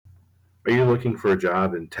Are you looking for a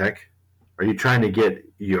job in tech? Are you trying to get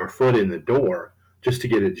your foot in the door just to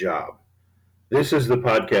get a job? This is the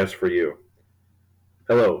podcast for you.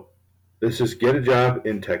 Hello, this is Get a Job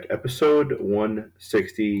in Tech, episode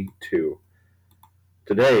 162.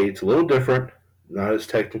 Today, it's a little different, not as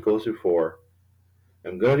technical as before.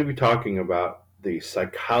 I'm going to be talking about the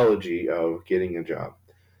psychology of getting a job,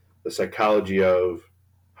 the psychology of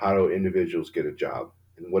how do individuals get a job,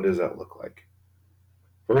 and what does that look like.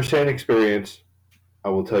 First-hand experience, I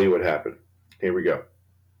will tell you what happened. Here we go.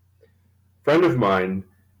 A friend of mine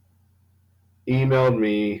emailed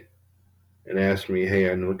me and asked me, "Hey,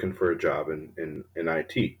 I'm looking for a job in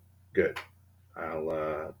IT." Good.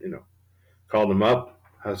 I'll called him up.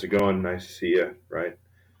 How's it going? Nice to see you. Right.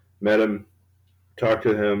 Met him, talked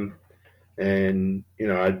to him, and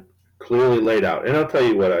I clearly laid out. And I'll tell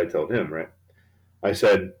you what I told him. Right. I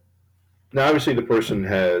said, now obviously the person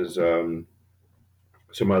has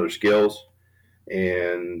some other skills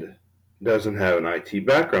and doesn't have an IT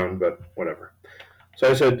background, but whatever.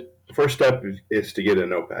 So I said, the first step is to get a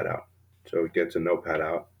notepad out. So he gets a notepad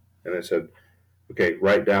out, and I said, okay,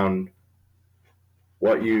 write down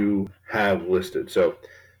what you have listed. So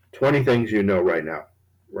 20 things you know right now.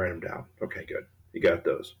 Write them down. Okay, good. You got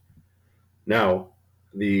those. Now,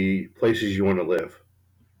 the places you want to live.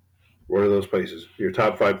 What are those places? Your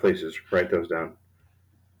top 5 places. Write those down.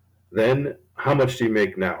 Then, how much do you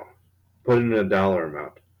make now? Put in a dollar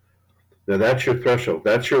amount. Now, that's your threshold.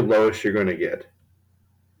 That's your lowest you're going to get.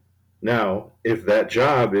 Now, if that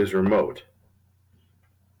job is remote,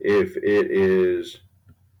 if it is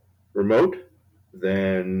remote,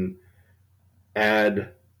 then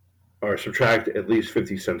add or subtract at least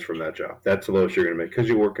 50 cents from that job. That's the lowest you're going to make because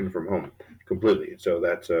you're working from home completely. So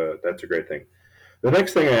that's a great thing. The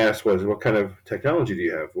next thing I asked was, what kind of technology do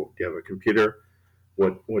you have? Do you have a computer?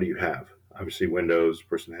 What do you have? Obviously, Windows.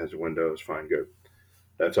 Person has Windows. Fine, good.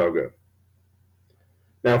 That's all good.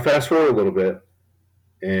 Now, fast forward a little bit,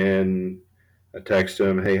 and I text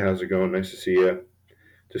him, "Hey, how's it going? Nice to see you.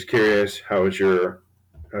 Just curious, how's your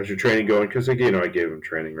training going?" Because I gave him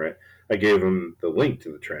training, right? I gave him the link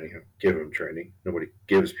to the training. I give him training. Nobody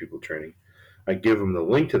gives people training. I give him the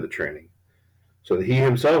link to the training so that he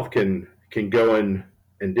himself can go in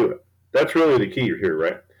and do it. That's really the key here,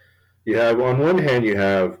 right? You have, on one hand, you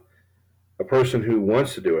have a person who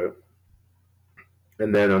wants to do it,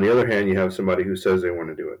 and then on the other hand, you have somebody who says they want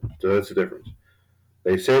to do it. So that's the difference.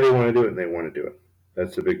 They say they want to do it, and they want to do it.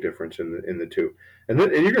 That's the big difference in the two. And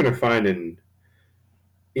you're going to find in,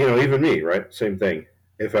 even me, right? Same thing.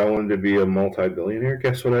 If I wanted to be a multi-billionaire,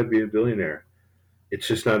 guess what? I'd be a billionaire. It's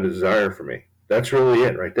just not a desire for me. That's really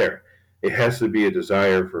it right there. It has to be a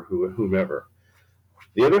desire for whomever.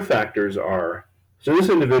 The other factors are, so this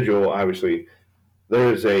individual, obviously,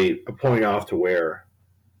 there is a point off to where,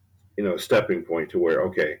 a stepping point to where,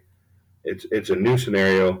 okay, it's a new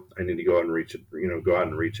scenario. I need to go out and reach it, go out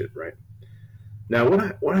and reach it, right? Now,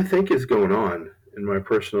 what I think is going on in my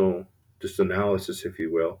personal just analysis, if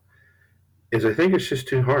you will, is I think it's just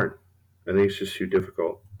too hard. I think it's just too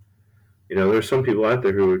difficult. There's some people out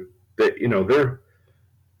there who, they're,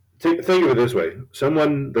 think of it this way.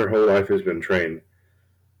 Someone, their whole life has been trained.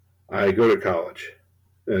 I go to college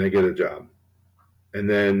and I get a job. And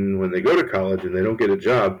then when they go to college and they don't get a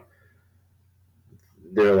job,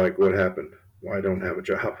 they're like, what happened? Why don't I have a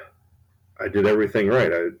job? I did everything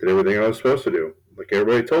right. I did everything I was supposed to do, like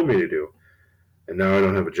everybody told me to do. And now I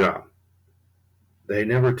don't have a job. They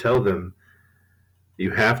never tell them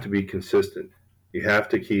you have to be consistent. You have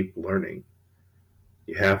to keep learning.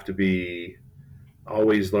 You have to be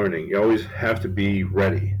always learning. You always have to be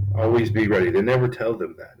ready. Always be ready. They never tell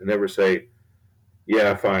them that. They never say,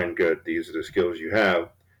 yeah, fine, good. These are the skills you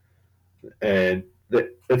have. And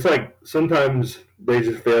it's like sometimes they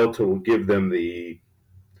just fail to give them the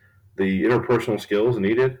interpersonal skills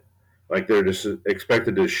needed. Like they're just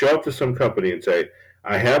expected to show up to some company and say,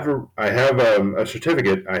 I have a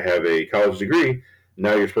certificate. I have a college degree.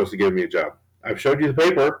 Now you're supposed to give me a job. I've showed you the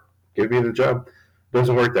paper. Give me the job. It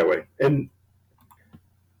doesn't work that way. And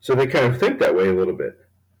so they kind of think that way a little bit.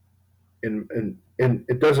 And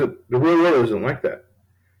it doesn't, the real world isn't like that.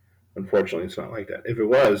 Unfortunately, it's not like that. If it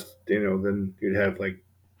was, then you'd have like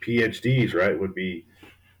PhDs, right? Would be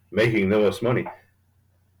making the most money.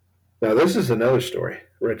 Now, this is another story.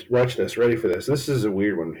 Watch this. Ready for this? This is a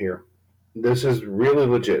weird one here. This is really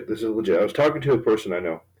legit. This is legit. I was talking to a person I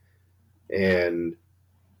know, and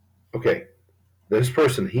okay, this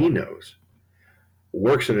person he knows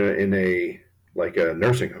works in a like a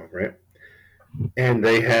nursing home, right? And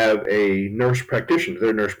they have a nurse practitioner.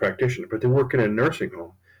 They're a nurse practitioner, but they work in a nursing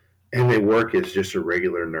home, and they work as just a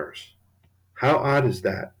regular nurse. How odd is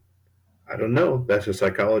that? I don't know. That's the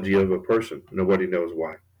psychology of a person. Nobody knows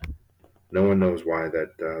why. No one knows why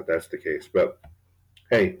that's the case. But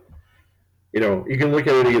hey, you can look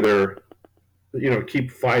at it either,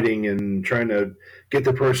 keep fighting and trying to get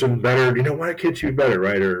the person better. Why can't you be better,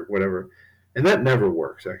 right, or whatever, and that never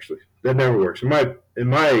works. Actually, that never works. In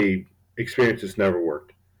my experience, it's never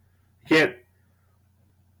worked. You can't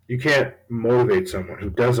you can't motivate someone who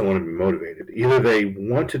doesn't want to be motivated. Either they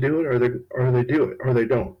want to do it, or they do it, or they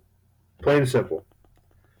don't. Plain and simple.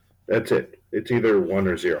 That's it. It's either one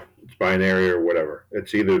or zero. It's binary or whatever.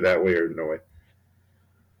 It's either that way or no way.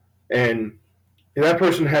 And that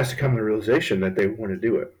person has to come to the realization that they want to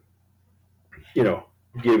do it. You know,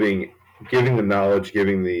 giving giving the knowledge,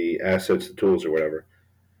 giving the assets, the tools, or whatever.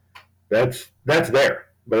 That's there.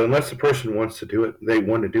 But unless the person wants to do it, they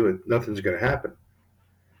want to do it. Nothing's going to happen.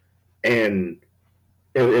 And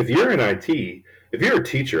if you're in IT, if you're a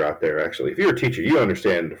teacher out there, actually, if you're a teacher, you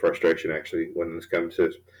understand the frustration actually when this comes to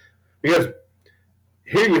this, because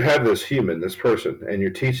here you have this human, this person, and you're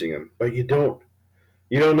teaching them, but you don't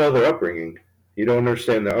know their upbringing. You don't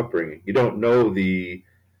understand the upbringing. You don't know the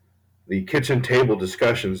kitchen table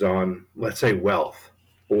discussions on, let's say, wealth,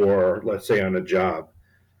 or let's say on a job.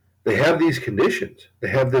 They have these conditions. They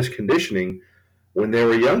have this conditioning when they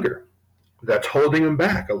were younger. That's holding them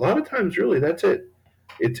back. A lot of times, really, that's it.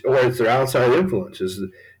 It's their outside influences.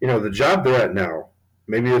 The job they're at now.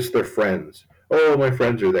 Maybe it's their friends. Oh, my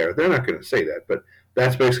friends are there. They're not going to say that, but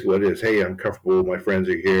that's basically what it is. Hey, I'm comfortable. My friends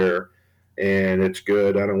are here, and it's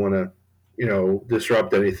good. I don't want to,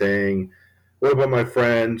 disrupt anything. What about my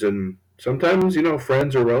friends? And sometimes,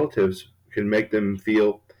 friends or relatives can make them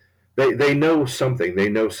feel they know something. They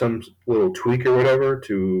know some little tweak or whatever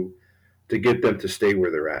to get them to stay where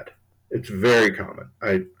they're at. It's very common.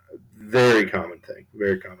 Very common thing.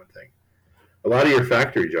 Very common thing. A lot of your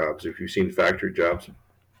factory jobs, if you've seen factory jobs,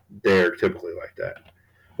 they're typically like that,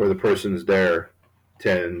 where the person's there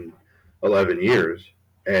 10, 11 years,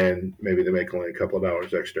 and maybe they make only a couple of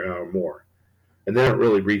dollars extra an hour more, and they don't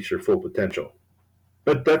really reach their full potential.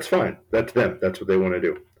 But that's fine. That's them. That's what they want to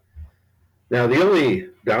do. Now, the only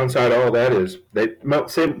downside of all that is they might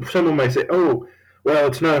say, someone might say, "Oh, well,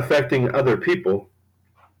 it's not affecting other people."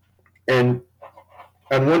 And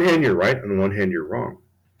on one hand, you're right. On one hand, you're wrong.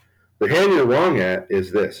 The hand you're wrong at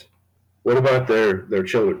is this: what about their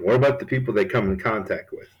children? What about the people they come in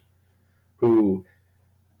contact with, who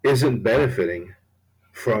isn't benefiting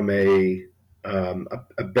from a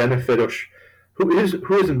beneficial who isn't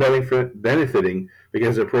benefiting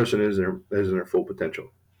because their person isn't their full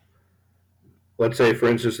potential? Let's say, for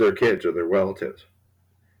instance, their kids or their relatives.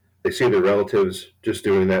 They see their relatives just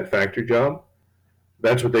doing that factory job.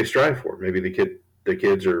 That's what they strive for. Maybe the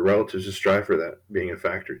kids or relatives just strive for that, being a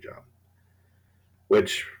factory job.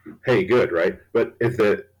 Which, hey, good, right? But if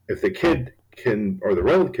the kid can, or the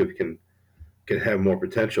relative can have more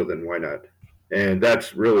potential, then why not? And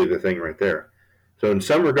that's really the thing right there. So in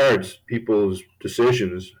some regards, people's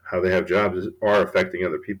decisions, how they have jobs, are affecting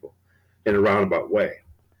other people in a roundabout way.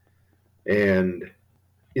 And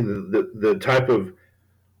the type of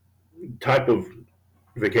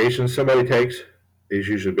vacation somebody takes is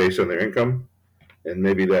usually based on their income, and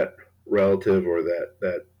maybe that relative or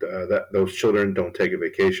that those children don't take a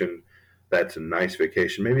vacation. That's a nice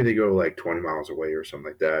vacation. Maybe they go like 20 miles away or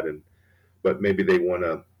something like that, and but maybe they want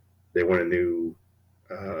uh,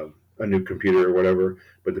 a new computer or whatever.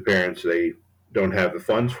 But the parents, they don't have the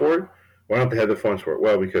funds for it. Why don't they have the funds for it?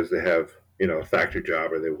 Well, because they have a factory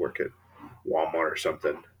job, or they work at Walmart or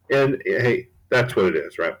something. And hey, that's what it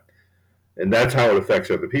is, right? And that's how it affects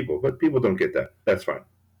other people. But people don't get that. That's fine.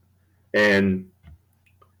 And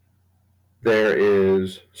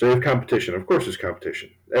so you have competition. Of course, there's competition.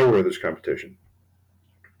 Everywhere there's competition.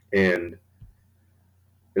 And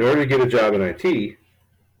in order to get a job in IT,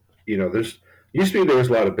 there's used to be there was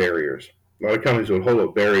a lot of barriers. A lot of companies would hold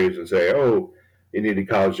up barriers and say, "Oh, you need a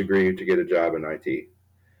college degree to get a job in IT."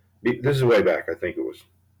 This is way back. I think it was,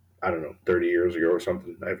 I don't know, 30 years ago or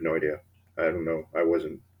something. I have no idea. I don't know. I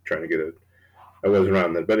wasn't trying to get it. I wasn't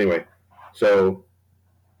around then. But anyway, so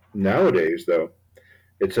nowadays though,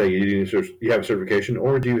 it's a you have a certification,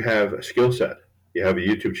 or do you have a skill set? You have a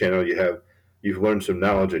YouTube channel. You've learned some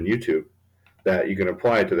knowledge on YouTube that you can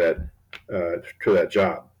apply to that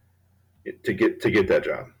job to get that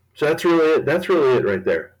job. So that's really it. That's really it right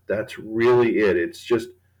there. That's really it.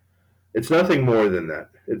 It's nothing more than that.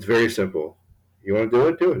 It's very simple. You want to do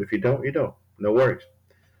it, do it. If you don't, you don't. No worries.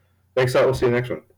 Thanks a lot. We'll see you next one.